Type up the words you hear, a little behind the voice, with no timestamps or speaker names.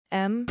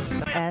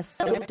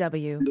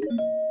MSW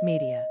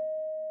Media.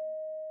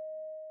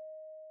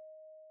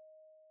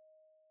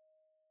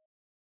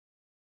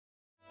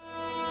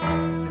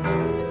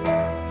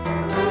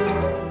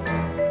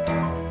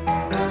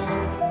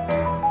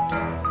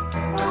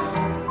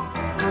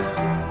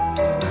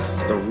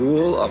 The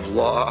rule of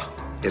law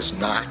is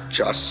not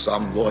just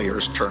some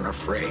lawyer's turn of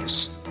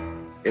phrase.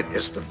 It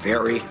is the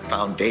very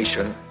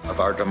foundation of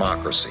our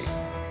democracy.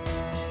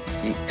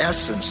 The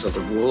essence of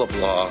the rule of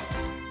law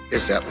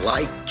is that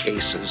like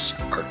cases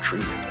are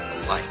treated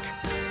alike.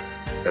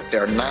 That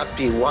there not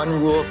be one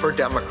rule for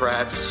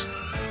Democrats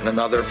and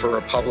another for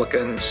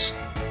Republicans,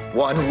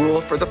 one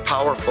rule for the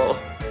powerful,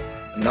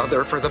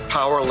 another for the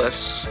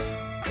powerless,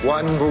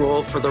 one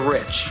rule for the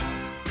rich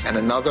and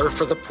another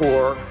for the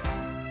poor,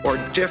 or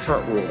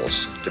different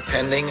rules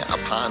depending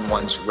upon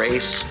one's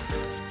race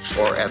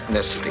or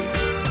ethnicity.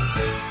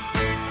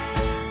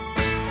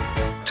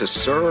 To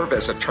serve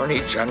as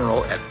Attorney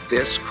General at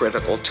this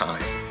critical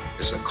time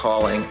is a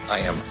calling I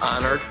am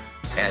honored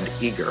and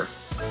eager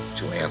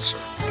to answer.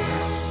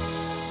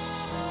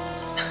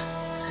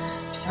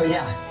 So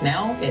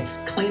now it's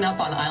cleanup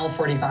on aisle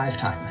 45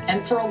 time.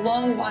 And for a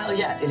long while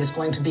yet, it is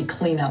going to be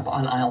cleanup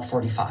on aisle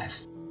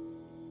 45.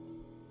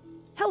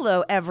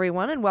 Hello,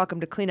 everyone, and welcome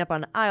to Cleanup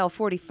on Aisle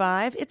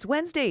 45. It's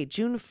Wednesday,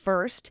 June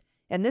 1st,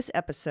 and this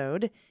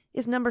episode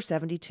is number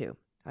 72.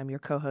 I'm your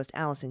co-host,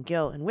 Allison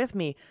Gill, and with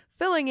me,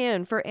 filling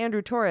in for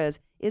Andrew Torres,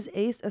 is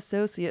Ace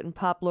Associate and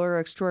Pop Lawyer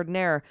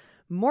Extraordinaire,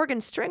 Morgan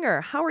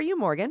Stringer. How are you,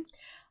 Morgan?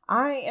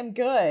 I am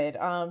good.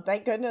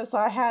 Thank goodness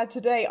I had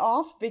today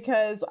off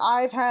because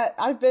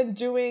I've been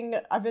doing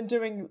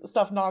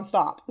stuff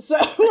nonstop. So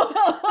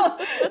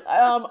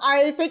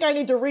I think I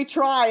need to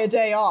retry a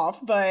day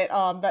off, but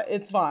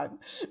it's fun.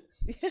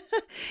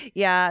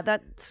 Yeah,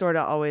 that sort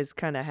of always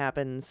kind of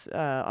happens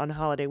on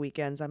holiday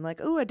weekends. I'm like,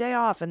 oh, a day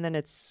off, and then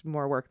it's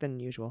more work than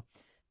usual.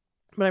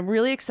 But I'm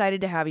really excited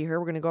to have you here.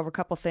 We're going to go over a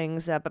couple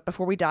things. But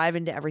before we dive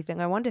into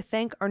everything, I want to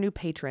thank our new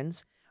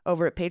patrons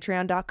over at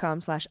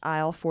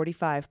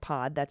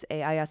patreon.com/aisle45pod. That's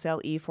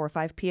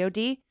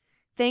AISLE45POD.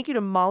 Thank you to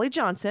Molly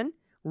Johnson,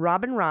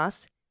 Robin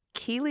Ross,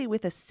 Keely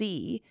with a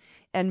C,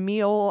 and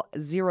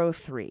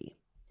Meal03.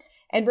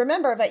 And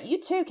remember that you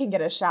too can get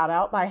a shout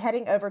out by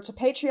heading over to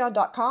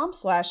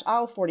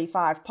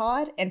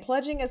patreon.com/aisle45pod and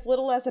pledging as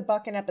little as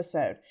 $1 an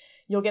episode.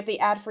 You'll get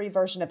the ad-free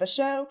version of a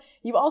show.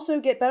 You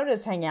also get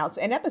bonus hangouts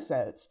and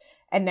episodes.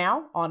 And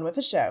now, on with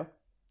the show.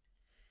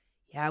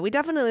 Yeah, we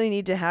definitely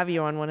need to have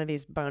you on one of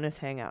these bonus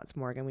hangouts,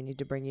 Morgan. We need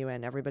to bring you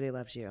in. Everybody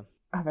loves you.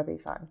 Oh, that'd be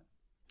fun.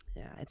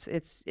 Yeah,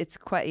 it's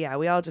quite, yeah,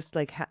 we all just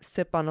like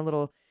sip on a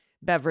little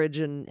beverage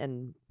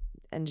and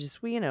just,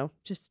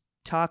 just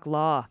talk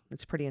law.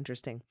 It's pretty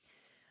interesting.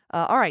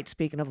 All right,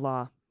 speaking of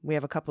law, we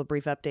have a couple of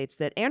brief updates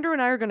that Andrew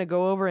and I are going to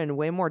go over in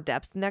way more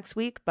depth next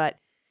week, but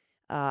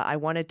I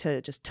wanted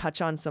to just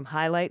touch on some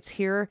highlights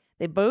here.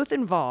 They both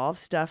involve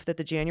stuff that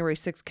the January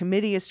 6th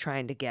committee is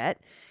trying to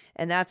get,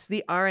 and that's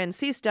the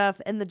RNC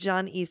stuff and the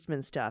John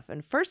Eastman stuff.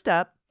 And first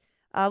up,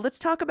 let's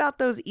talk about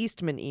those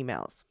Eastman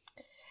emails.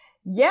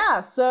 Yeah,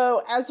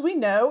 so as we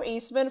know,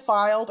 Eastman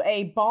filed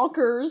a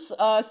bonkers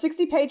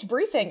 60-page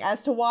briefing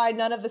as to why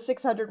none of the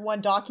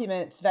 601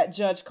 documents that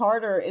Judge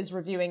Carter is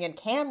reviewing in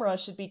camera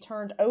should be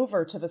turned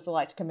over to the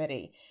Select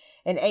Committee.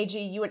 And AG,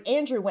 you and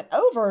Andrew went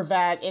over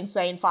that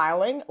insane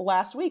filing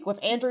last week,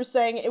 with Andrew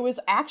saying it was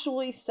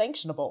actually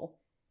sanctionable.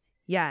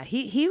 Yeah,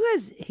 he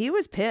was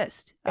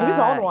pissed. He was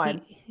on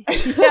one.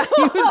 He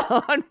was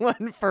on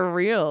one for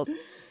reals.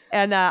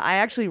 And I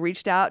actually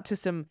reached out to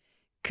some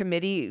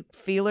committee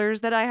feelers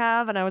that I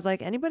have, and I was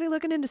like, anybody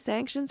looking into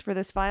sanctions for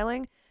this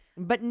filing?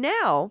 But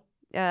now,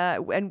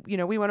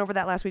 we went over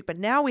that last week, but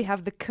now we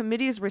have the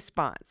committee's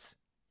response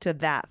to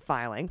that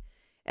filing.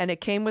 And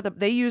it came with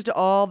they used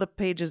all the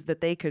pages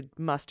that they could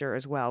muster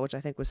as well, which I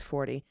think was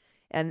 40.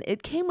 And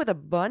it came with a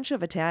bunch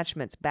of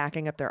attachments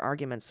backing up their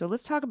arguments. So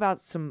let's talk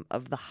about some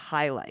of the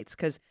highlights,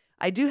 because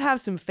I do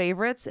have some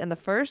favorites. And the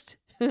first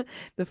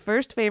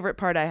favorite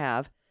part I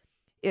have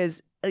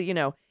is,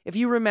 if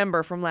you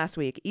remember from last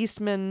week,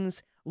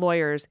 Eastman's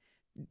lawyers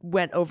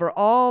went over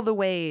all the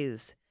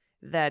ways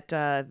that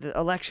the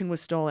election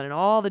was stolen and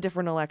all the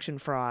different election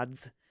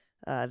frauds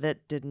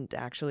that didn't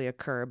actually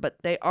occur.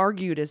 But they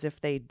argued as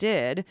if they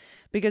did,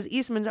 because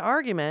Eastman's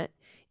argument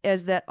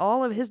is that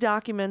all of his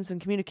documents and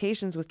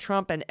communications with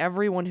Trump and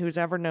everyone who's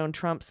ever known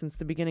Trump since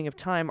the beginning of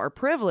time are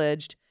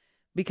privileged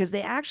because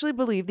they actually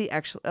believe the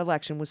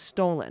election was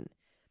stolen.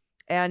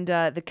 And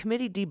the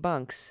committee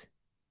debunks,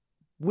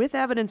 with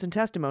evidence and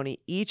testimony,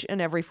 each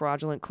and every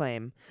fraudulent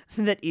claim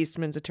that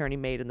Eastman's attorney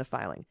made in the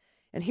filing.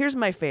 And here's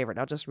my favorite.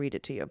 I'll just read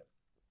it to you.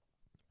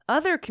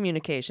 Other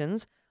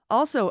communications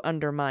also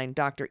undermine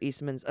Dr.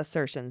 Eastman's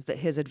assertions that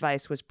his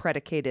advice was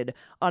predicated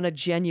on a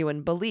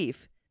genuine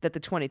belief that the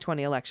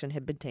 2020 election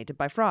had been tainted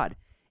by fraud.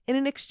 In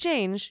an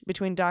exchange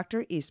between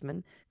Dr.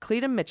 Eastman,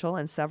 Cleta Mitchell,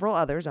 and several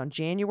others on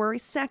January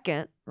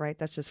 2nd, right,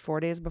 that's just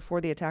 4 days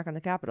before the attack on the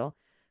Capitol,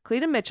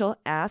 Cleta Mitchell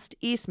asked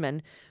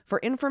Eastman for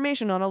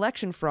information on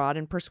election fraud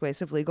and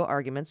persuasive legal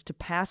arguments to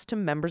pass to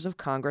members of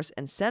Congress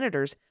and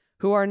senators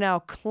who are now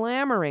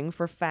clamoring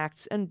for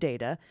facts and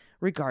data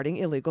regarding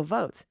illegal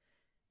votes.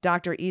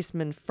 Dr.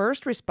 Eastman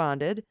first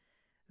responded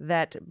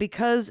that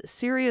because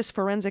serious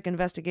forensic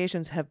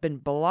investigations have been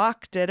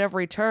blocked at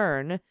every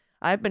turn,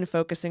 I've been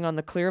focusing on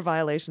the clear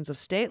violations of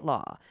state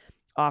law,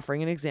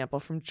 offering an example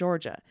from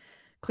Georgia.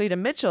 Cleta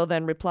Mitchell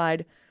then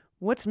replied,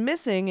 "What's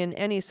missing in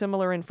any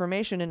similar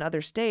information in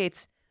other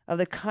states of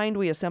the kind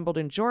we assembled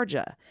in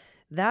Georgia?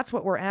 That's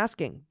what we're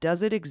asking.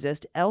 Does it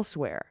exist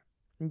elsewhere?"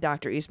 And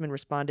Dr. Eastman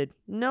responded,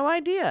 "No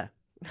idea.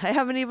 I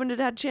haven't even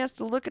had a chance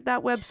to look at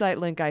that website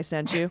link I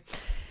sent you.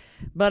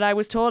 But I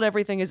was told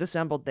everything is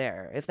assembled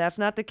there. If that's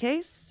not the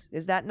case,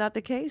 is that not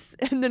the case?"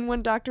 And then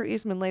when Dr.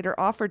 Eastman later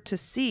offered to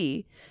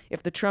see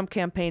if the Trump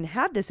campaign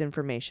had this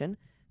information,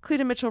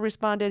 Cleta Mitchell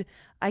responded,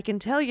 "I can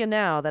tell you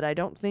now that I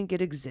don't think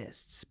it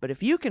exists. But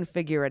if you can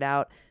figure it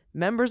out,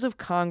 members of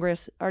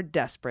Congress are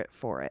desperate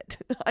for it."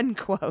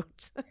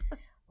 Unquote.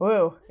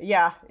 Whoa,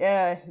 yeah,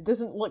 it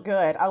doesn't look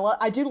good.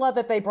 I do love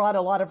that they brought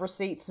a lot of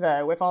receipts,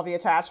 though, with all the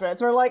attachments.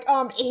 They're like,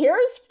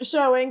 here's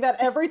showing that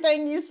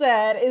everything you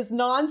said is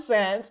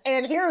nonsense,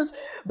 and here's,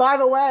 by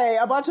the way,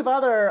 a bunch of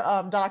other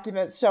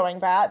documents showing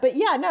that. But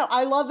yeah, no,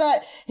 I love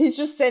that he's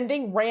just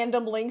sending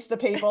random links to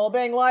people,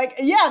 being like,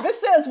 yeah,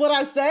 this says what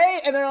I say,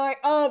 and they're like,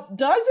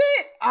 does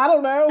it? I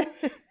don't know.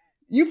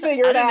 You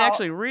figure it out. I didn't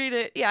actually read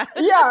it. Yeah.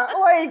 Yeah,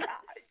 like,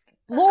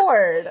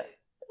 Lord.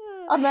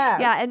 A mess.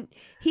 Yeah, and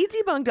they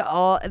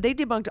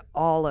debunked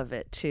all of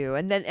it too.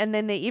 And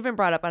then they even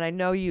brought up, and I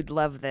know you'd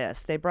love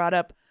this, they brought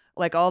up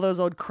like all those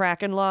old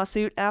Kraken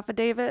lawsuit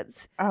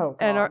affidavits. Oh,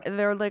 God. And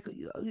they're like,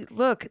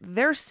 look,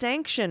 they're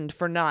sanctioned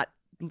for not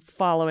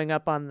following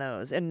up on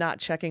those and not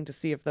checking to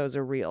see if those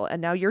are real.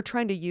 And now you're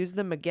trying to use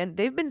them again.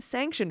 They've been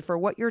sanctioned for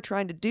what you're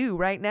trying to do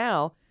right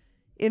now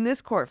in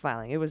this court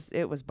filing. It was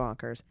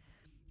bonkers.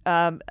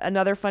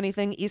 Another funny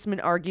thing, Eastman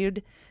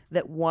argued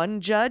that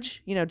one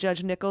judge,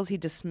 Judge Nichols, he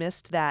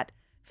dismissed that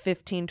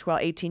 18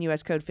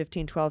 U.S. Code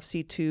 1512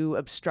 C2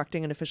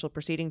 obstructing an official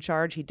proceeding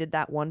charge. He did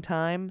that one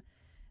time.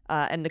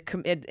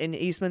 And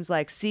Eastman's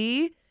like,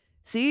 see,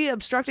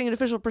 obstructing an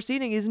official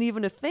proceeding isn't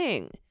even a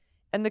thing.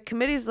 And the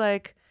committee's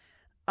like,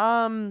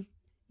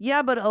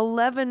 yeah, but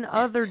 11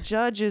 other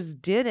judges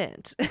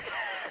didn't.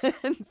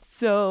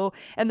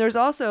 and there's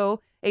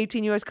also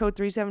 18 U.S. Code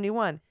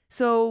 371.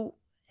 So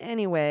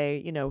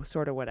anyway,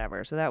 sort of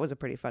whatever. So that was a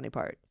pretty funny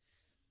part.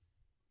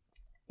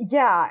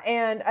 Yeah,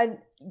 and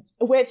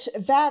which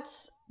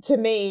that's, to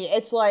me,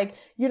 it's like,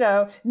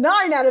 9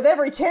 out of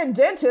every 10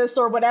 dentists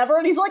or whatever,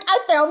 and he's like, I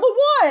found the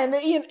one.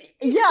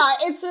 Yeah,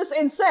 it's just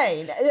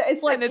insane.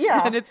 It's like,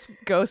 and it's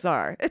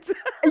Gosar.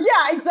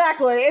 Yeah,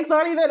 exactly. It's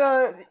not even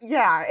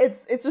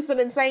it's just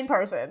an insane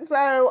person.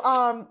 So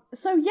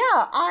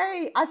yeah,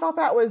 I thought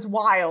that was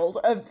wild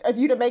of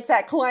you to make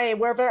that claim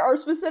where there are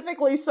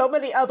specifically so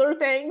many other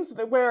things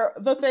where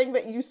the thing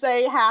that you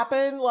say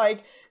happened,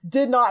 like,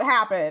 did not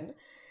happen.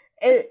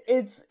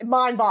 It's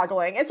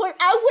mind-boggling. It's like,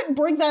 I wouldn't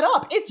bring that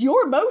up. It's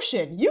your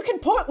motion. You can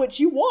put what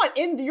you want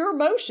in your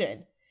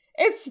motion.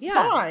 It's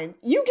fine.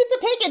 You get to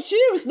pick and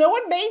choose. No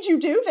one made you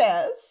do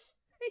this.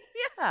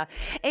 Yeah.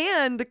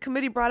 And the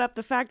committee brought up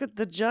the fact that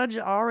the judge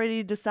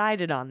already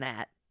decided on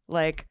that.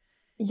 Like,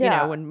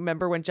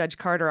 remember when Judge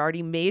Carter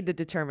already made the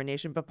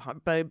determination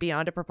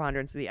beyond a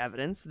preponderance of the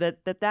evidence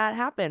that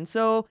happened.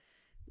 So,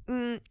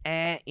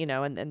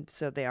 and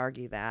so they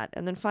argue that.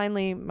 And then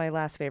finally, my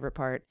last favorite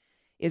part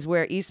is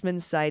where Eastman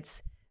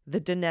cites the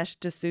Dinesh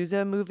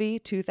D'Souza movie,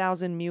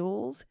 2000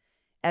 Mules,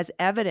 as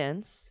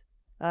evidence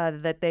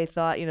that they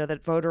thought,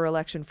 that voter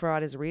election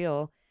fraud is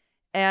real.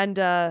 And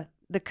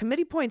the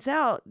committee points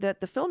out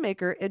that the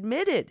filmmaker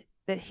admitted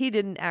that he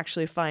didn't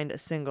actually find a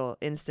single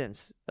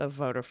instance of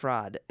voter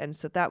fraud. And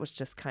so that was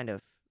just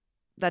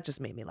that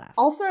just made me laugh.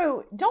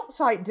 Also, don't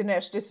cite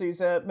Dinesh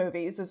D'Souza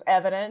movies as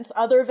evidence,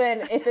 other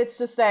than if it's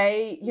to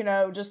say,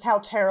 just how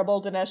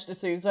terrible Dinesh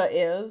D'Souza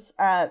is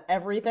at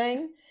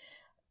everything.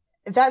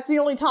 That's the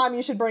only time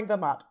you should bring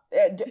them up.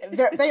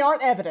 They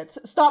aren't evidence.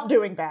 Stop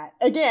doing that.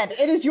 Again,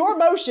 it is your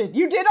motion.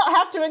 You did not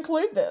have to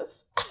include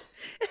this.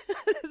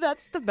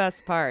 That's the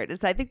best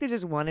part. I think they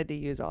just wanted to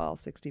use all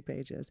 60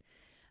 pages.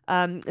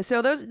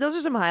 So those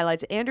are some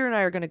highlights. Andrew and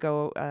I are going to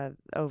go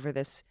over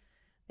this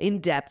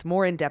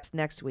more in depth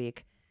next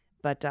week.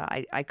 But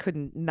I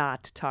couldn't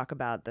not talk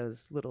about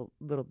those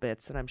little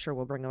bits, and I'm sure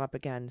we'll bring them up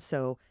again.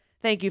 So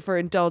thank you for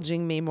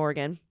indulging me,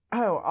 Morgan.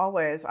 Oh,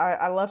 always.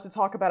 I love to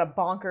talk about a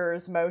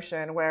bonkers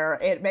motion where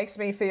it makes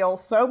me feel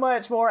so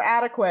much more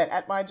adequate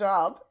at my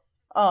job.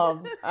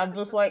 I'm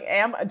just like,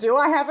 do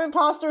I have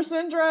imposter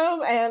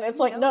syndrome? And it's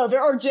like, no,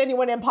 there are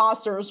genuine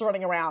imposters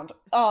running around.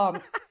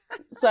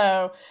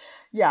 So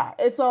yeah,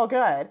 it's all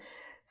good.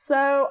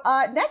 So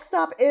next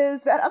up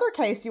is that other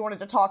case you wanted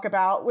to talk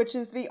about, which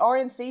is the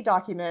RNC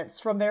documents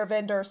from their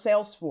vendor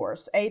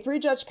Salesforce, a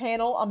 3-judge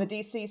panel on the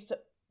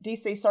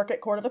DC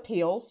Circuit Court of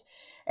Appeals.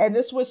 And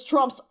this was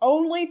Trump's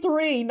only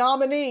 3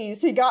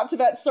 nominees he got to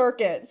that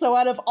circuit. So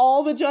out of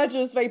all the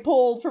judges they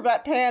pulled from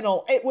that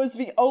panel, it was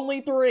the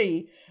only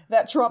 3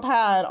 that Trump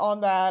had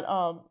on that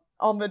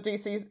on the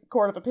DC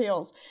Court of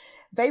Appeals.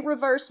 they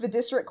reversed the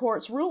district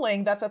court's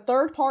ruling that the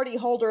third-party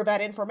holder of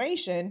that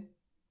information,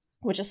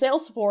 which is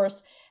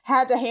Salesforce,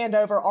 had to hand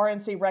over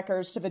RNC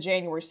records to the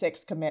January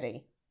 6th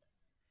committee.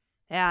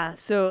 Yeah,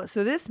 so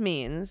this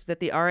means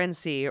that the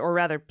RNC, or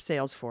rather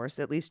Salesforce,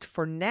 at least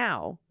for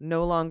now,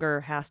 no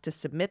longer has to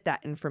submit that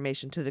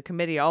information to the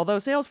committee, although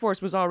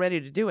Salesforce was all ready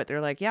to do it.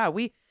 They're like, yeah,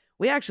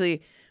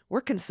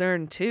 we're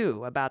concerned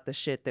too about the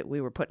shit that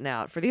we were putting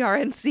out for the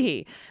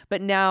RNC,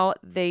 but now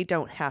they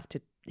don't have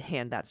to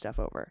hand that stuff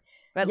over,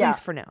 at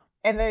least for now.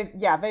 And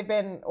they've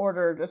been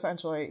ordered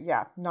essentially,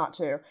 not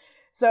to.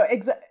 So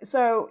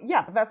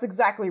that's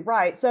exactly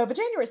right. So the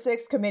January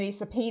 6th committee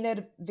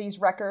subpoenaed these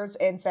records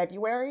in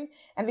February,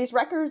 and these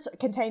records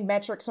contain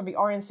metrics on the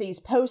RNC's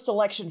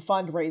post-election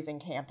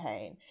fundraising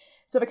campaign.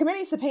 So the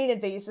committee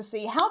subpoenaed these to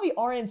see how the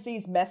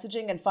RNC's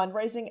messaging and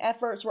fundraising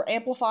efforts were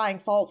amplifying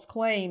false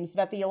claims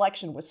that the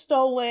election was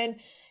stolen,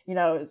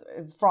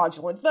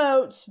 fraudulent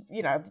votes,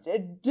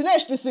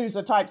 Dinesh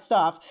D'Souza type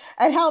stuff,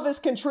 and how this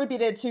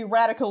contributed to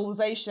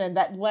radicalization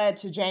that led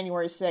to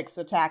January 6th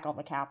attack on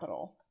the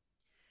Capitol.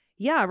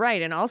 Yeah,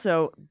 right. And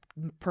also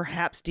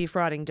perhaps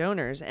defrauding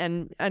donors.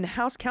 And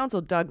House Counsel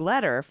Doug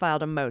Letter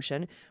filed a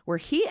motion where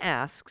he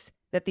asks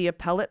that the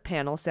appellate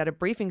panel set a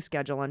briefing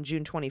schedule on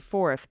June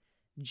 24th,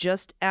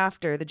 just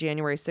after the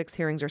January 6th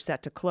hearings are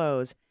set to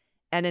close,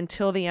 and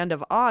until the end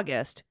of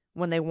August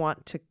when they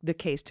want the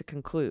case to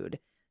conclude,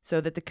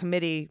 so that the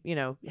committee,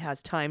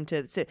 has time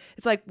to sit.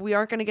 It's like, we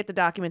aren't going to get the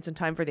documents in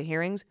time for the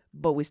hearings,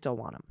 but we still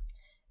want them.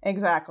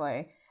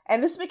 Exactly.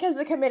 And this is because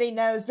the committee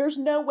knows there's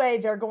no way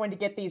they're going to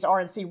get these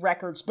RNC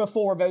records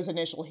before those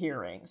initial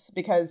hearings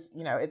because,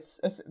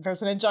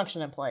 there's an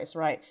injunction in place,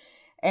 right?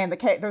 And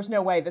there's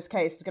no way this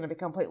case is going to be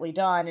completely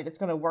done and it's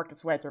going to work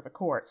its way through the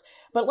courts.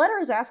 But Letter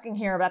is asking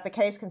here about the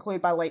case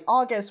conclude by late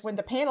August when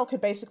the panel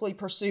could basically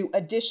pursue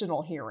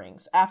additional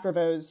hearings after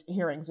those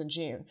hearings in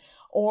June.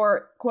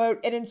 Or,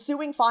 quote, an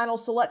ensuing final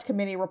select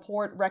committee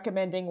report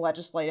recommending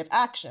legislative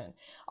action.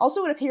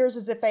 Also, it appears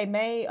as if they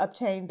may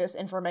obtain this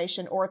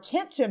information or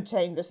attempt to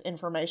obtain this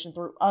information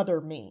through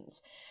other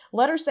means.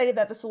 Letter stated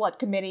that the select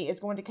committee is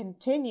going to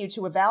continue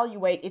to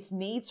evaluate its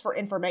needs for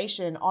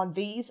information on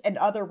these and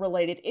other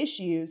related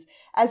issues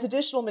as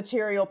additional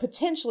material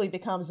potentially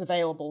becomes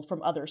available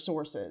from other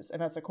sources.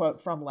 And that's a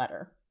quote from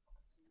Letter.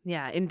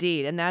 Yeah,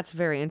 indeed. And that's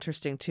very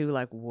interesting too.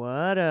 Like,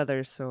 what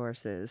other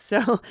sources?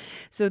 So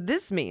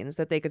this means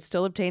that they could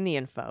still obtain the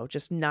info,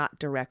 just not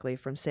directly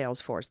from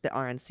Salesforce, the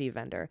RNC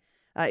vendor.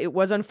 It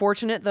was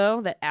unfortunate, though,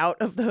 that out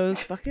of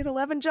those fucking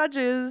 11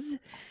 judges,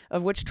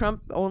 of which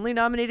Trump only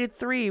nominated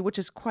 3, which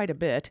is quite a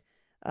bit,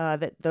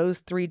 that those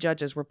 3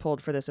 judges were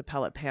pulled for this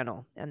appellate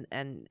panel.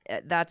 And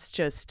that's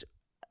just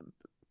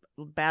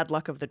bad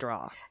luck of the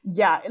draw.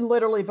 Yeah,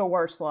 literally the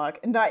worst luck.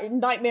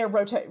 Nightmare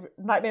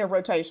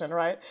rotation,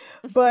 right?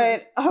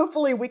 But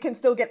hopefully we can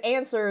still get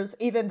answers,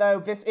 even though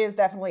this is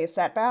definitely a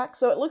setback.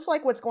 So it looks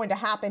like what's going to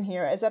happen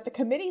here is that the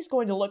committee is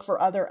going to look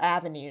for other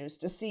avenues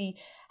to see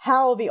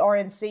how the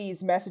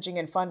RNC's messaging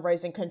and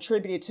fundraising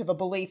contributed to the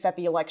belief that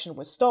the election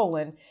was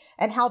stolen,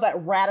 and how that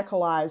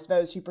radicalized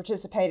those who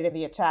participated in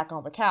the attack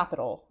on the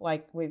Capitol.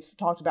 Like we've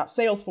talked about,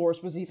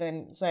 Salesforce was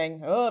even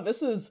saying, oh,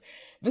 this is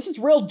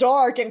real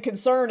dark and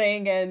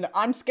concerning, and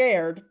I'm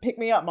scared. Pick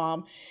me up,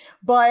 Mom.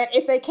 But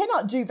if they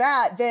cannot do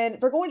that, then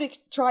they're going to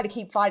try to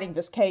keep fighting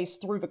this case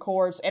through the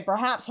courts and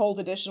perhaps hold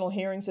additional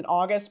hearings in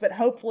August, but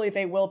hopefully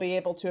they will be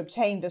able to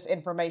obtain this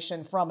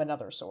information from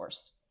another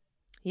source.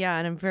 Yeah,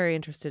 and I'm very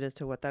interested as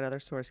to what that other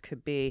source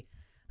could be.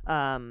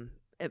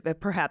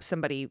 Perhaps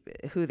somebody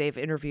who they've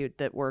interviewed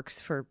that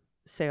works for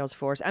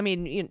Salesforce. I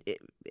mean,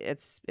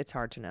 it's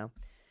hard to know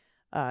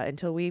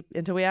until we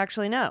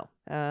actually know.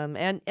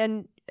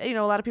 And a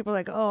lot of people are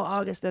like, oh,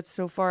 August, that's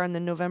so far, and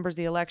then November's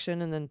the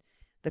election, and then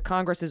the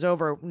Congress is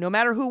over. No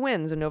matter who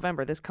wins in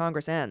November, this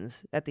Congress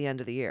ends at the end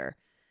of the year.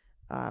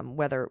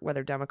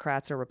 Whether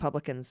Democrats or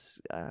Republicans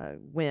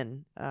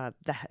win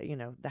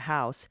the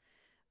House.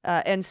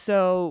 And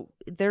so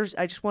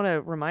I just want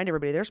to remind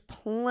everybody, there's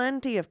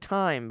plenty of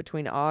time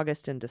between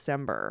August and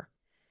December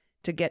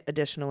to get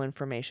additional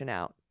information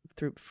out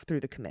through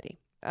the committee.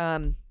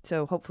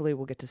 So hopefully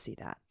we'll get to see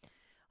that.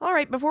 All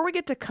right, before we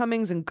get to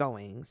comings and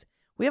goings,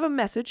 we have a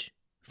message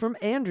from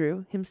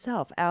Andrew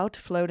himself, out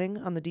floating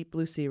on the deep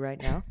blue sea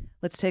right now.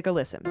 Let's take a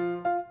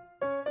listen.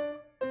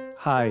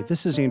 Hi,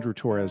 this is Andrew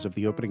Torres of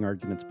the Opening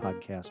Arguments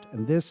podcast,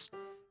 and this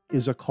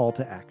is a call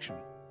to action.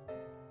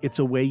 It's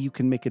a way you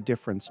can make a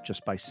difference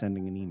just by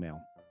sending an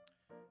email.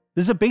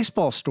 This is a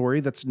baseball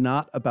story that's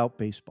not about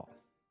baseball.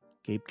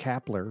 Gabe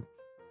Kapler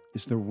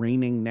is the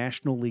reigning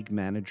National League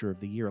Manager of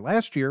the Year.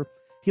 Last year,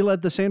 he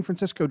led the San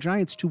Francisco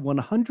Giants to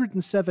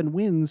 107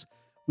 wins,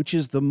 which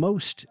is the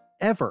most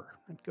ever.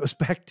 It goes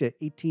back to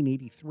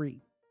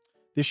 1883.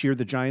 This year,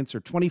 the Giants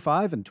are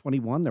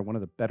 25-21. They're one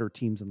of the better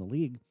teams in the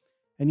league.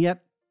 And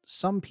yet,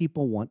 some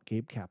people want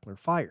Gabe Kapler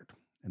fired.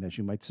 And as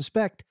you might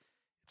suspect,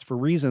 it's for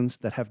reasons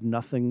that have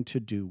nothing to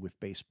do with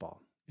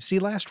baseball. You see,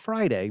 last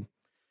Friday, in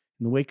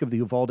the wake of the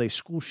Uvalde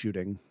school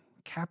shooting,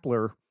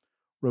 Kapler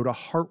wrote a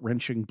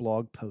heart-wrenching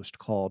blog post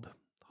called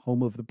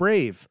 "Home of the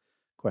Brave?"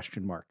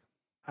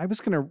 I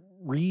was going to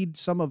read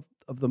some of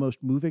the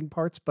most moving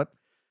parts, but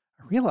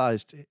I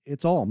realized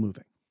it's all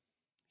moving.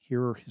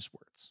 Here are his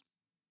words.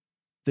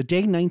 The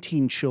day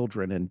 19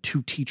 children and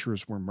 2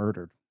 teachers were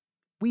murdered,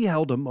 we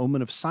held a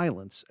moment of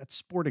silence at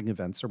sporting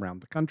events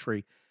around the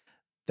country.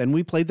 Then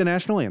we played the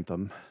national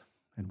anthem,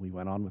 and we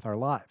went on with our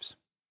lives.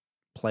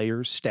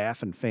 Players,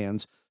 staff, and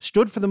fans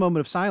stood for the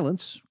moment of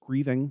silence,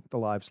 grieving the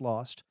lives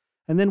lost.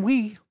 And then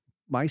we,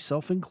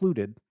 myself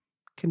included,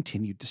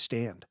 continued to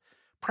stand,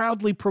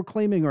 proudly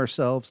proclaiming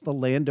ourselves the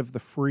land of the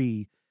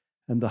free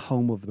and the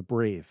home of the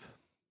brave.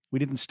 We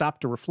didn't stop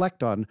to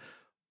reflect on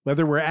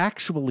whether we're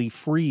actually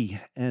free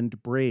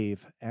and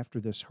brave after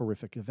this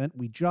horrific event.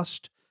 We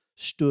just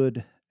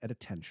stood at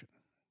attention.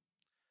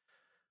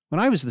 When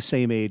I was the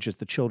same age as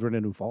the children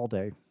in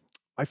Uvalde,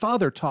 my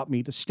father taught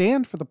me to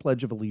stand for the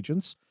Pledge of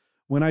Allegiance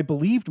when I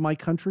believed my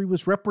country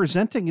was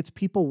representing its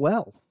people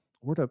well,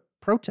 or to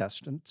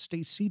protest and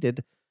stay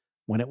seated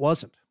when it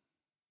wasn't.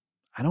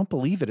 I don't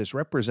believe it is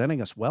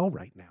representing us well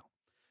right now.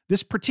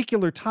 This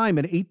particular time,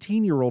 an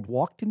 18-year-old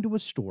walked into a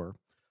store,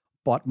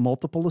 bought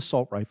multiple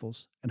assault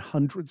rifles and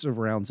hundreds of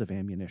rounds of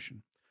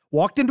ammunition,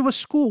 walked into a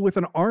school with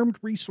an armed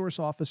resource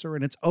officer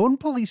in its own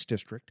police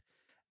district,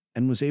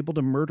 and was able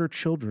to murder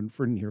children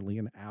for nearly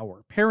an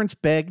hour. Parents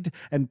begged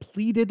and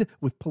pleaded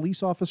with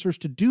police officers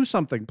to do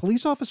something.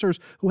 Police officers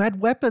who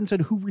had weapons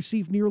and who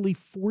received nearly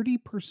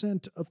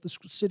 40% of the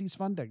city's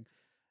funding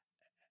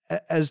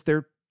as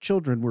their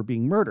children were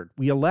being murdered.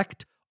 We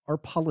elect our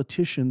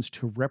politicians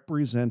to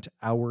represent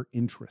our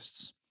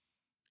interests.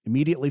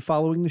 Immediately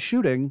following the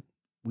shooting,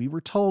 we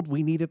were told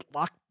we needed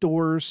locked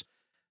doors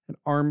and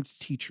armed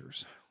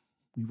teachers.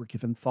 We were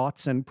given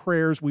thoughts and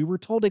prayers. We were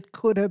told it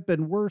could have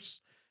been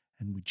worse,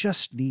 and we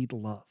just need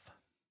love.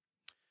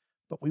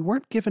 But we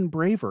weren't given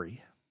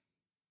bravery,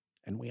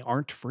 and we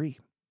aren't free.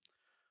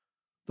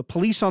 The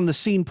police on the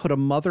scene put a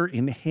mother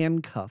in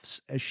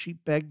handcuffs as she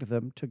begged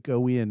them to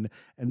go in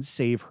and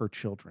save her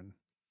children.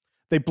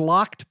 They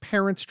blocked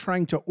parents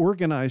trying to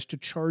organize to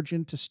charge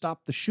in to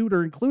stop the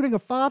shooter, including a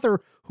father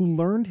who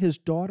learned his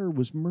daughter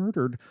was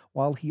murdered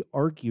while he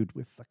argued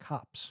with the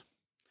cops.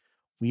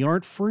 We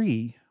aren't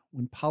free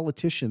when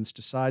politicians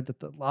decide that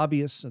the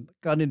lobbyists and the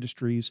gun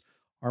industries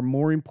are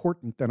more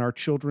important than our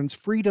children's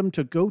freedom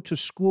to go to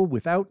school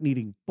without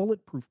needing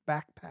bulletproof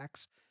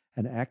backpacks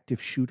and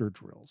active shooter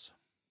drills.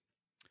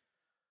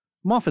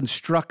 I'm often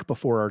struck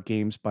before our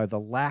games by the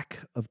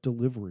lack of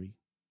delivery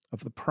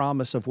of the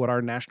promise of what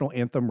our national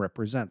anthem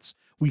represents.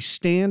 We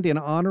stand in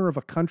honor of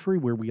a country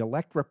where we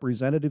elect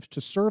representatives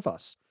to serve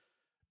us,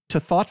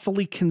 to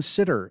thoughtfully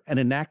consider and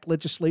enact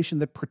legislation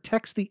that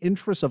protects the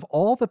interests of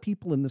all the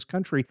people in this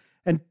country,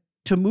 and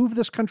to move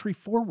this country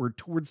forward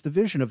towards the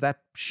vision of that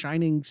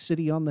shining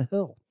city on the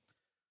hill.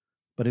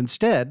 But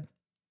instead,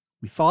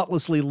 we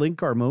thoughtlessly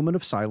link our moment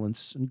of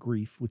silence and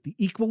grief with the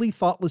equally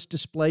thoughtless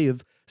display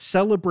of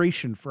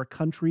celebration for a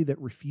country that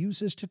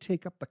refuses to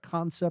take up the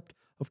concept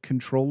of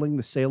controlling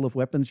the sale of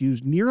weapons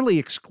used nearly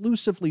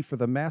exclusively for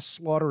the mass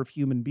slaughter of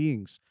human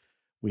beings.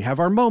 We have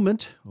our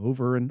moment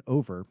over and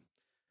over,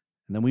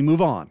 and then we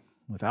move on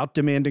without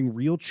demanding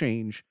real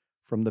change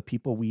from the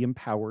people we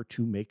empower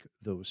to make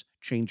those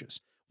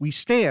changes. We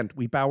stand,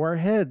 we bow our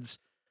heads,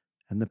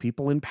 and the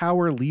people in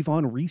power leave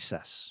on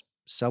recess,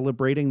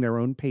 celebrating their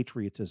own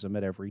patriotism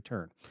at every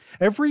turn.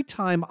 Every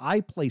time I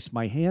place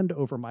my hand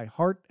over my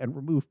heart and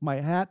remove my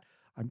hat,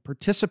 I'm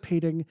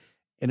participating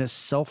in a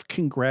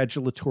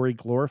self-congratulatory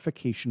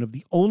glorification of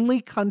the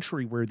only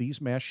country where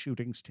these mass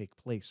shootings take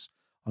place.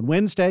 On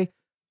Wednesday,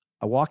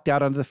 I walked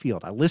out onto the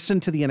field. I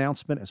listened to the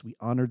announcement as we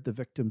honored the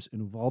victims in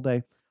Uvalde.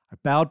 I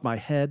bowed my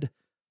head.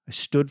 I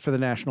stood for the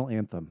national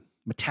anthem.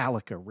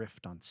 Metallica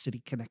riffed on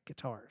City Connect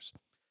guitars.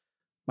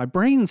 My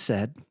brain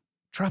said,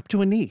 drop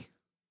to a knee.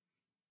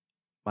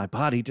 My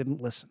body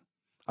didn't listen.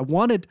 I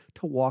wanted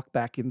to walk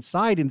back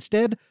inside.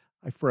 Instead,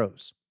 I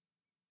froze.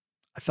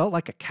 I felt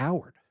like a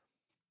coward.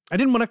 I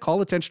didn't want to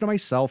call attention to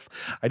myself.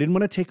 I didn't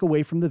want to take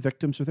away from the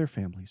victims or their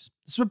families.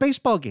 This was a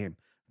baseball game.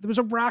 There was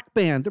a rock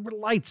band. There were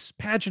lights,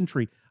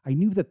 pageantry. I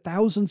knew that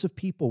thousands of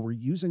people were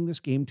using this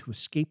game to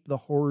escape the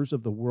horrors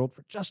of the world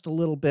for just a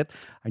little bit.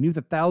 I knew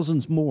that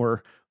thousands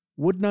more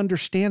wouldn't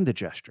understand the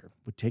gesture,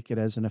 would take it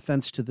as an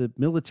offense to the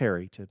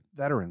military, to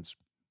veterans,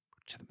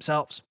 to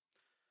themselves.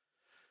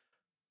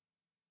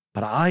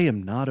 But I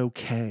am not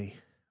okay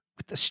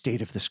with the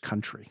state of this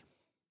country.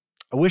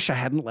 I wish I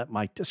hadn't let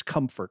my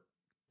discomfort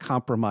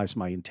compromise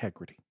my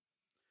integrity.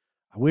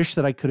 I wish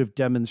that I could have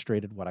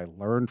demonstrated what I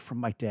learned from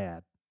my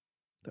dad,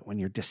 that when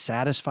you're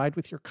dissatisfied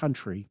with your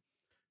country,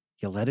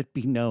 you let it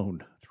be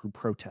known through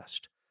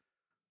protest.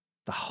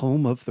 The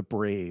home of the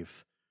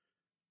brave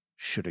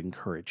should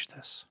encourage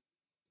this.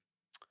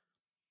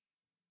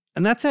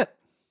 And that's it.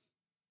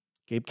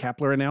 Gabe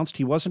Kapler announced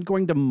he wasn't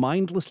going to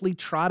mindlessly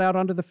trot out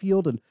onto the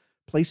field and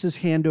place his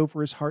hand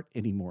over his heart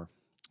anymore.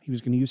 He was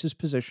going to use his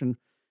position,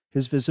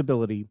 his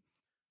visibility,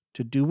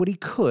 to do what he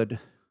could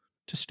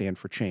to stand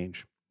for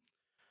change.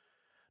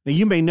 Now,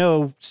 you may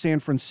know San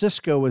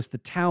Francisco as the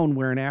town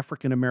where an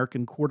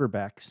African-American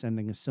quarterback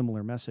sending a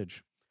similar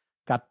message.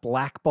 got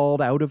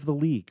blackballed out of the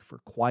league for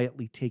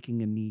quietly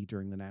taking a knee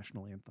during the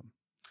national anthem.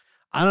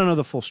 I don't know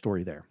the full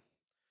story there,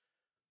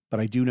 but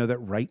I do know that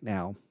right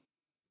now,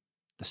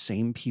 the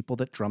same people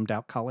that drummed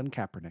out Colin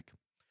Kaepernick,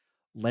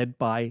 led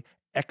by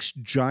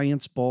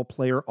ex-Giants ball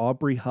player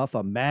Aubrey Huff,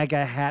 a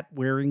MAGA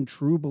hat-wearing,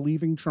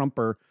 true-believing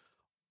Trumper,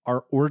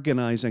 are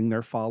organizing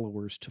their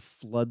followers to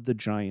flood the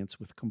Giants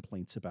with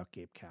complaints about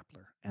Gabe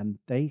Kapler. And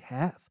they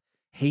have.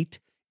 Hate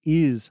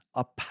is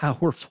a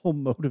powerful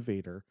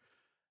motivator.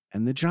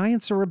 And the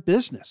Giants are a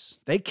business.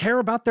 They care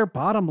about their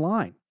bottom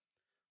line.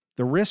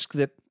 The risk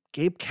that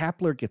Gabe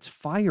Kapler gets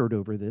fired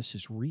over this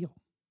is real.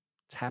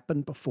 It's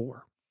happened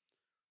before.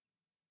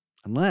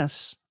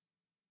 Unless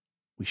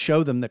we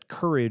show them that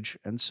courage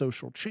and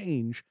social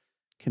change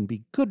can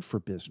be good for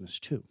business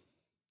too.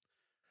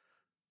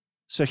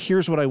 So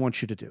here's what I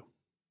want you to do.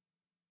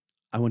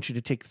 I want you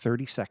to take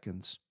 30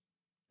 seconds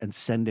and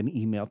send an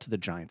email to the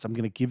Giants. I'm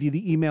going to give you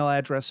the email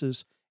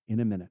addresses in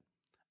a minute.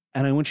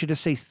 And I want you to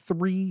say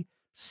 3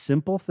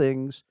 simple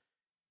things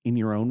in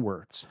your own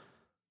words.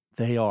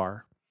 They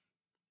are,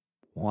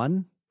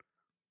 1,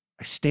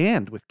 I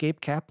stand with Gabe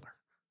Kapler.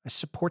 I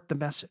support the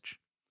message.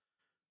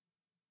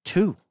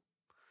 2,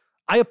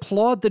 I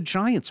applaud the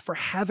Giants for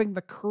having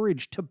the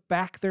courage to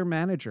back their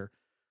manager.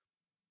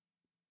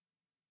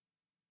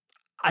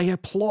 I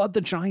applaud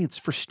the Giants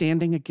for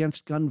standing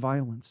against gun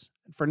violence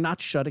and for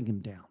not shutting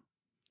him down.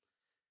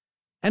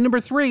 And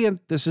number 3, and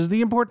this is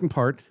the important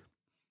part,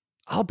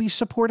 I'll be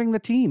supporting the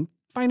team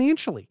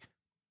financially.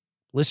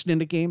 Listening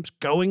to games,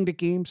 going to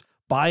games,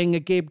 buying a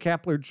Gabe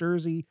Kapler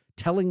jersey,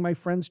 telling my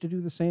friends to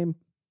do the same,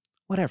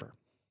 whatever.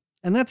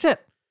 And that's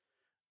it.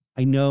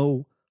 I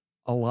know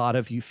a lot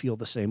of you feel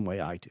the same way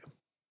I do.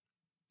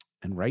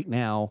 And right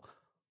now,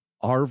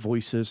 our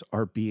voices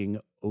are being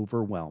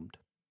overwhelmed.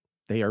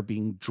 They are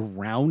being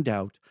drowned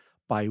out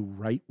by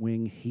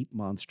right-wing hate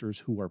monsters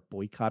who are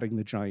boycotting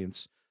the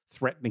Giants,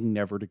 threatening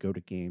never to go to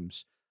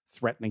games,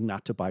 threatening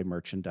not to buy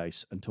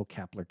merchandise until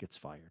Kapler gets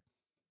fired.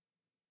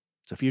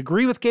 So if you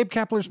agree with Gabe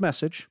Kapler's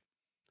message,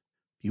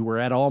 you were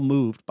at all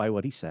moved by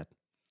what he said,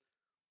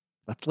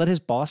 let's let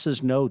his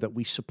bosses know that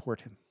we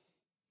support him.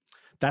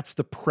 That's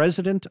the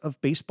president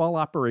of baseball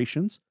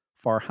operations,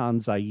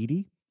 Farhan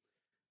Zaidi,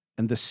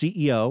 and the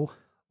CEO,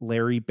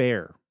 Larry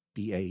Baer,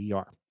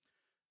 B-A-E-R.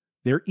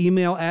 Their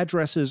email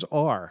addresses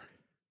are,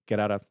 get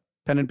out a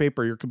pen and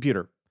paper or your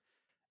computer,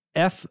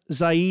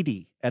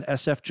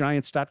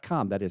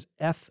 fzaidi@sfgiants.com. That is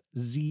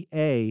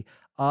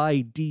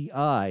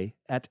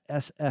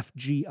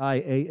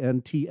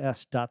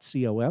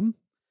FZAIDI@sfgiants.com.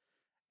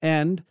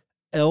 And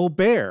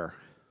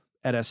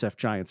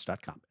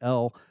lbaer@sfgiants.com.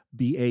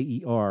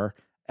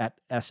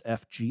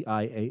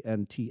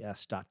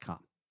 LBAER@sfgiants.com.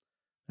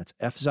 That's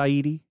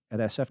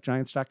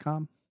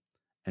fzaidi@sfgiants.com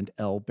and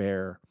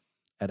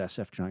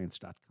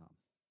lbaer@sfgiants.com.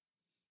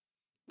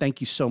 Thank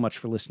you so much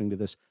for listening to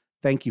this.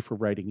 Thank you for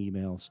writing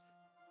emails.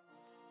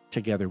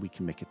 Together we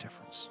can make a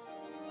difference.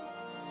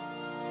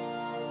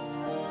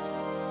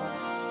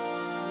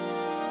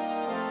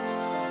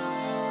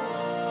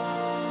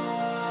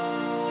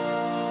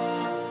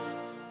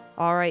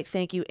 All right.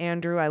 Thank you,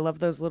 Andrew. I love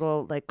those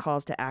little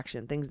calls to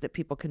action, things that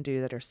people can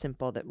do that are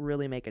simple, that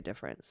really make a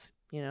difference.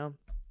 You know,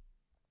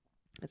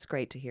 it's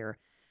great to hear.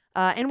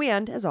 And we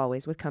end, as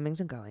always, with comings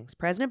and goings.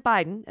 President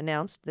Biden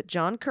announced that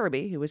John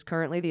Kirby, who is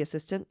currently the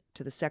assistant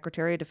to the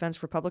Secretary of Defense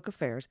for Public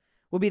Affairs,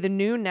 will be the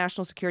new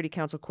National Security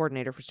Council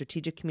coordinator for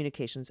strategic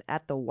communications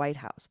at the White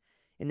House.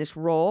 In this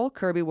role,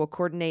 Kirby will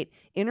coordinate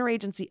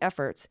interagency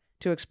efforts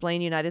to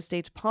explain United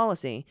States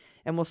policy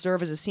and will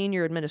serve as a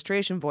senior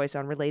administration voice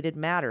on related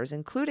matters,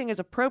 including as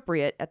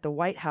appropriate at the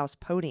White House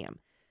podium.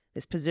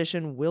 This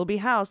position will be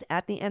housed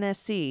at the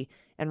NSC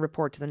and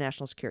report to the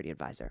National Security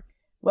Advisor.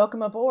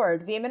 Welcome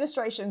aboard. The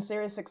administration's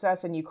serious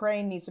success in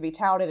Ukraine needs to be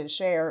touted and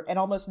shared, and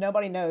almost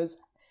nobody knows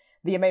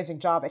the amazing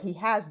job that he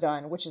has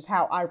done, which is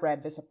how I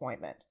read this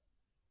appointment.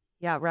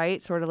 Yeah,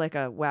 right? Sort of like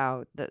a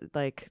wow,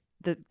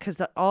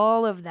 because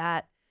all of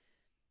that,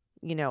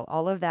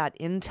 all of that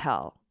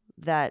intel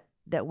that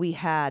we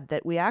had,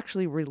 that we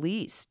actually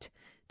released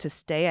to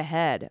stay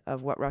ahead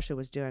of what Russia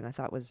was doing, I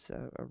thought was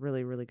a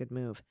really, really good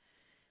move.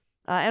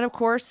 And of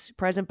course,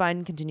 President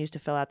Biden continues to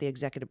fill out the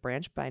executive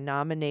branch by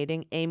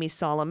nominating Amy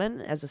Solomon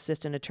as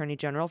Assistant Attorney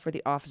General for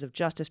the Office of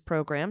Justice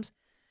Programs,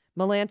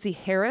 Melancy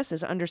Harris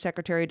as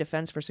Undersecretary of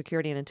Defense for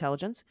Security and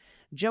Intelligence,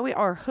 Joey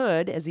R.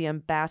 Hood as the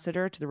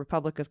Ambassador to the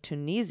Republic of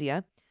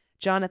Tunisia,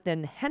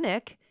 Jonathan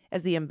Hennick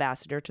as the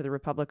Ambassador to the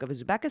Republic of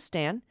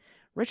Uzbekistan,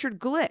 Richard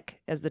Glick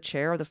as the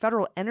Chair of the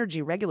Federal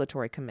Energy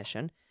Regulatory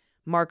Commission,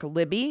 Mark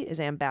Libby as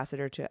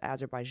Ambassador to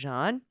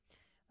Azerbaijan.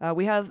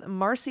 We have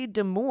Marcy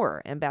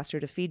Damour, Ambassador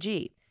to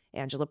Fiji,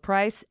 Angela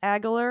Price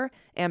Aguilar,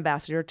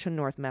 Ambassador to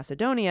North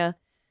Macedonia,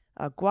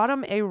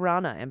 Gautam A.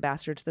 Rana,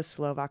 Ambassador to the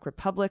Slovak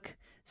Republic,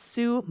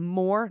 Sue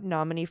Moore,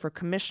 nominee for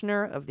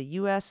Commissioner of the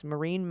U.S.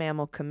 Marine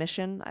Mammal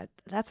Commission.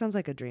 That sounds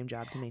like a dream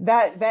job to me.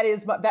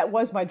 That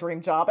was my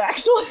dream job,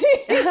 actually.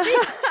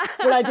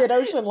 When I did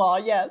ocean law,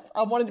 yes.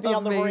 I wanted to be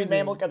on the Marine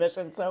Mammal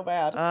Commission so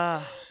bad.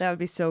 That would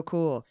be so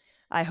cool.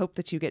 I hope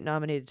that you get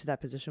nominated to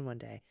that position one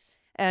day.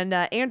 And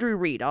Andrew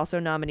Reed, also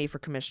nominee for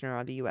commissioner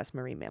on the U.S.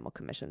 Marine Mammal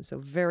Commission. So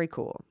very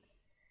cool.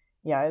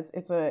 Yeah,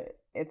 it's a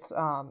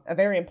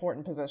very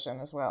important position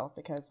as well,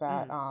 because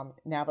that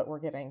now that we're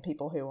getting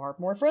people who are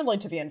more friendly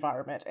to the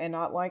environment and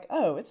not like,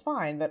 oh, it's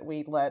fine that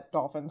we let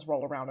dolphins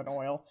roll around in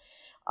oil.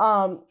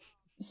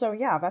 So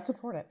yeah, that's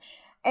important.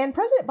 And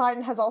President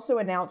Biden has also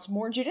announced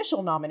more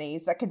judicial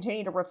nominees that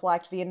continue to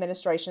reflect the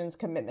administration's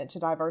commitment to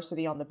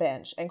diversity on the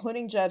bench,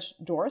 including Judge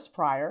Doris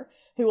Pryor,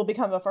 who will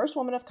become the first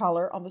woman of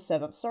color on the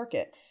 7th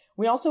Circuit.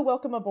 We also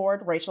welcome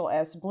aboard Rachel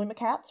S.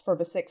 Blumekatz for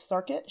the 6th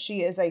Circuit.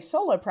 She is a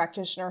solo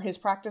practitioner whose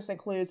practice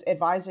includes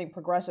advising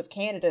progressive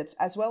candidates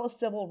as well as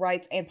civil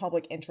rights and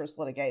public interest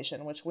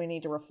litigation, which we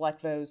need to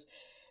reflect those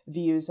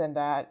views and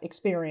that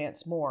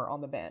experience more on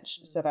the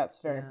bench. So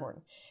that's very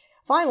important.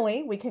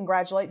 Finally, we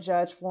congratulate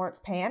Judge Florence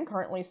Pan,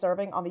 currently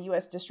serving on the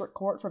U.S. District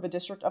Court for the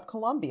District of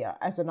Columbia,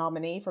 as a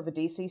nominee for the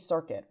D.C.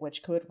 Circuit,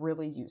 which could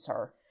really use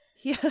her.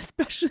 Yeah,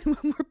 especially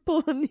when we're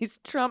pulling these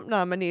Trump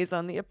nominees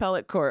on the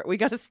appellate court. We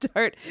got to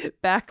start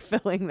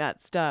backfilling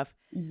that stuff.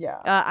 Yeah.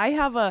 I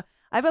have a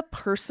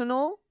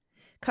personal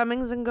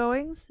comings and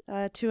goings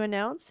to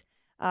announce.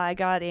 I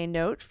got a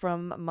note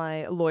from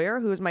my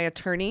lawyer, who was my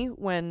attorney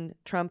when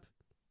Trump,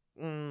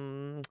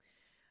 we'll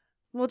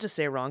just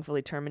say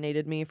wrongfully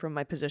terminated me from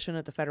my position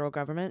at the federal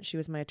government. She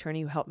was my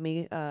attorney who helped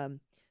me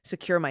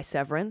secure my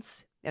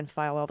severance and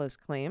file all those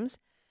claims.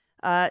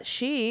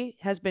 She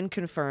has been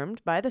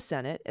confirmed by the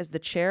Senate as the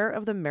chair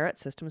of the Merit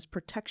Systems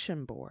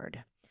Protection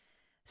Board.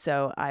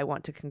 So I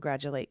want to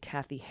congratulate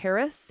Kathy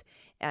Harris,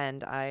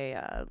 and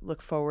I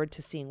look forward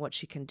to seeing what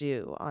she can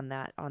do on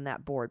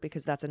that board,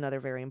 because that's another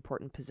very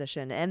important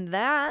position. And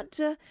that,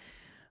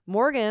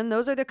 Morgan,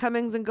 those are the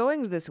comings and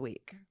goings this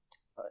week.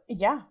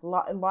 Yeah,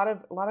 a lot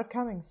of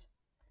comings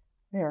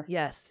there.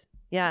 Yes.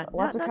 Yeah,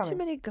 Lots of not too comings.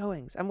 many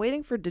goings. I'm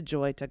waiting for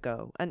DeJoy to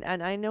go.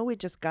 And I know we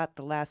just got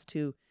the last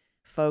two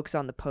folks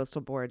on the postal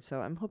board,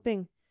 so I'm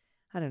hoping,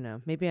 I don't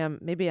know, maybe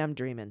I'm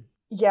dreaming.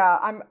 Yeah,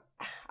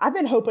 I've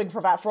been hoping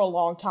for that for a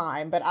long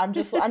time, but I'm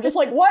just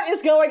like, what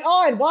is going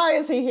on? Why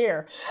is he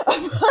here?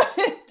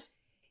 But...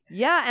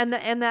 Yeah, and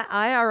the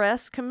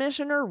IRS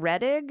commissioner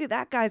Rettig,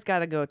 that guy's got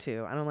to go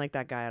too. I don't like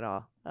that guy at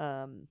all.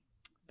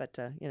 But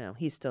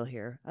he's still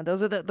here.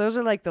 Those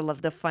are like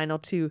the final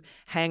two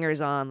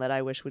hangers on that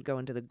I wish would go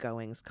into the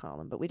goings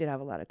column. But we did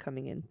have a lot of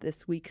coming in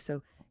this week,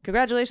 so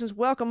congratulations,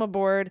 welcome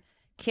aboard.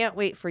 Can't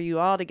wait for you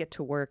all to get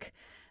to work.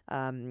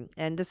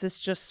 And this is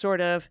just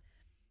sort of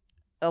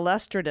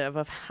illustrative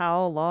of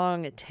how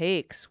long it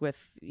takes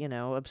with,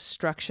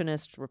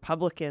 obstructionist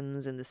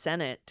Republicans in the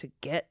Senate to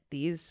get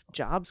these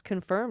jobs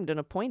confirmed and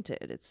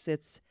appointed. It's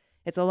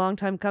a long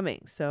time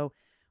coming. So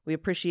we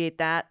appreciate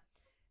that.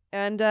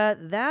 And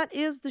that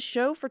is the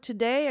show for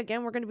today.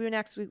 Again, we're going to be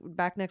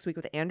back next week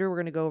with Andrew. We're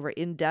going to go over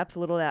in depth a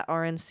little of that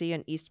RNC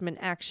and Eastman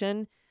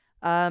action.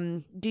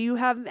 Do you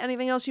have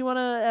anything else you want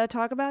to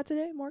talk about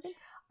today, Morgan?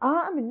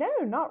 No,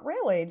 not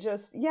really.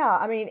 Just,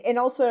 yeah, and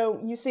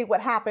also you see what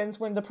happens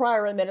when the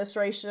prior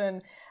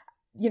administration,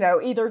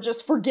 either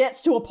just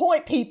forgets to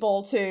appoint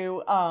people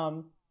to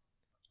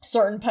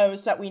certain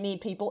posts that we need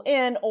people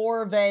in,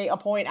 or they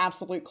appoint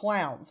absolute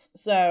clowns.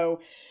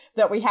 So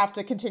that we have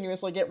to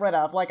continuously get rid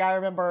of. Like I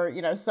remember,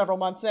 several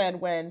months in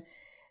when,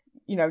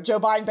 Joe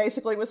Biden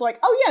basically was like,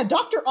 oh yeah,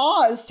 Dr.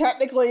 Oz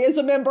technically is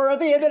a member of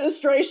the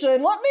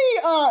administration. Let me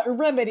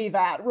remedy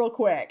that real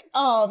quick.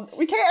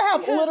 We can't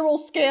have literal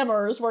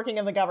scammers working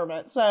in the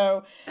government.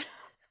 So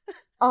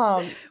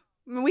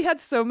we had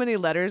so many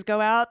letters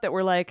go out that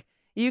were like,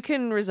 you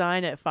can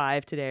resign at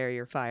 5 today or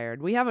you're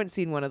fired. We haven't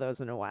seen one of those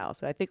in a while.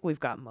 So I think we've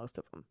got most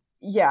of them.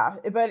 Yeah,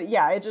 but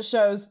yeah, it just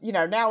shows,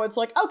 now it's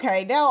like,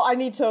 okay, now I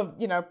need to,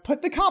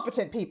 put the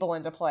competent people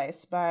into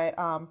place. But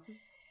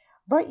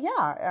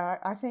yeah,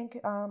 I think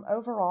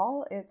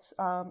overall it's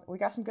we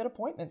got some good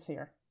appointments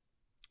here.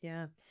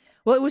 Yeah.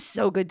 Well, it was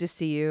so good to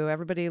see you.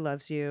 Everybody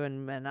loves you,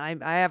 and I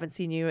haven't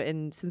seen you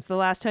since the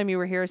last time you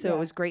were here, so It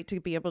was great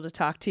to be able to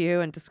talk to you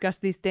and discuss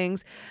these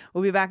things.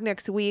 We'll be back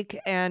next week,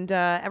 and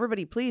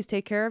everybody, please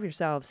take care of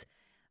yourselves.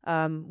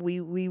 There's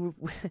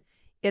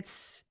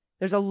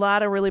a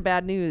lot of really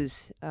bad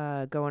news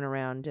going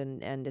around,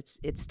 and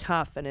it's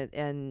tough,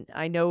 and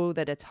I know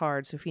that it's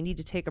hard. So if you need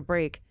to take a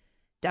break,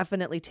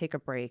 definitely take a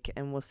break,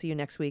 and we'll see you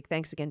next week.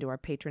 Thanks again to our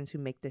patrons who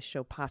make this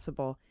show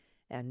possible,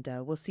 and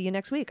we'll see you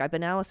next week. I've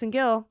been Allison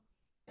Gill.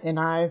 And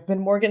I've been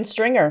Morgan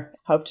Stringer.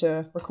 Hope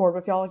to record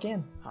with y'all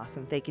again.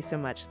 Awesome. Thank you so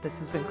much. This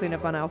has been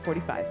Cleanup on Aisle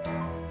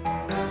 45.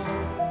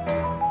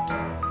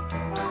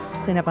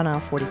 Cleanup on Aisle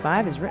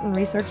 45 is written,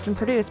 researched, and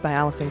produced by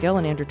Allison Gill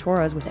and Andrew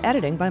Torres, with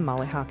editing by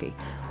Molly Hockey.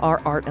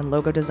 Our art and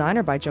logo design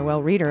are by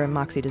Joelle Reeder and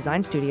Moxie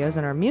Design Studios,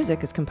 and our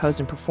music is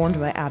composed and performed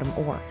by Adam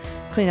Orr.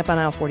 Cleanup on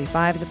Aisle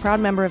 45 is a proud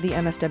member of the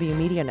MSW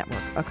Media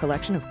Network, a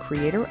collection of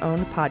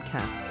creator-owned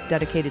podcasts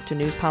dedicated to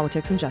news,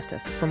 politics, and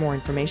justice. For more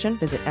information,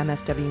 visit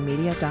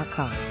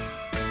mswmedia.com.